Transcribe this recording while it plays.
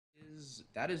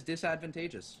that is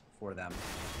disadvantageous for them.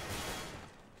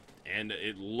 And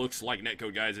it looks like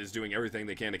Netcode Guys is doing everything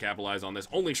they can to capitalize on this.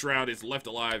 Only Shroud is left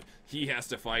alive. He has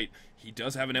to fight. He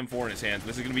does have an M4 in his hands.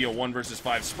 This is going to be a 1 versus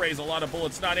 5. Sprays a lot of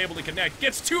bullets, not able to connect.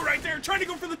 Gets 2 right there, trying to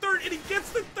go for the 3rd, and he gets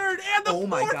the 3rd and the 4th. Oh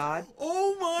my god.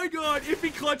 Oh my god. If he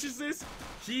clutches this,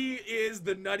 he is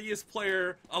the nuttiest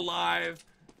player alive.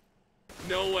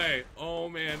 No way. Oh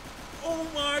man. Oh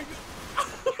my god.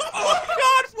 Oh my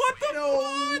god, what the No.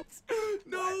 what?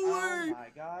 No way. Oh my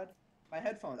god. My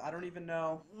headphones, I don't even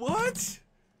know. What?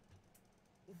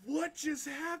 What just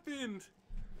happened?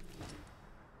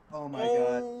 Oh my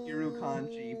god. Hiru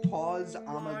Kanji. Pause,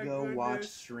 I'ma go watch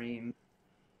stream.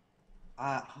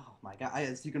 Oh my god.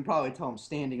 As you can probably tell, I'm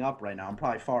standing up right now. I'm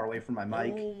probably far away from my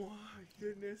mic. Oh my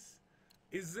goodness.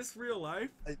 Is this real life?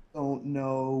 I don't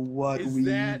know what Is we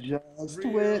that just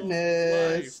real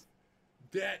witnessed. Life?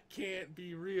 That can't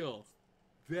be real.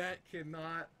 That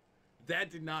cannot. That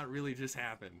did not really just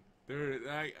happen. There,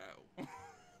 oh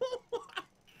my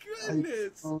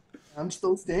goodness. I'm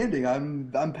still standing.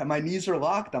 My knees are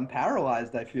locked. I'm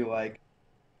paralyzed, I feel like.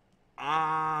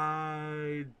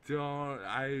 What?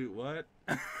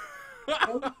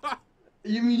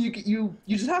 You mean you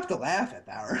just have to laugh at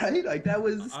that, right? Like that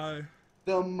was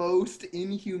the most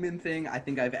inhuman thing I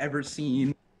think I've ever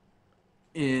seen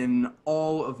in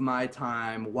all of my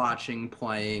time watching,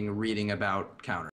 playing, reading about Counter.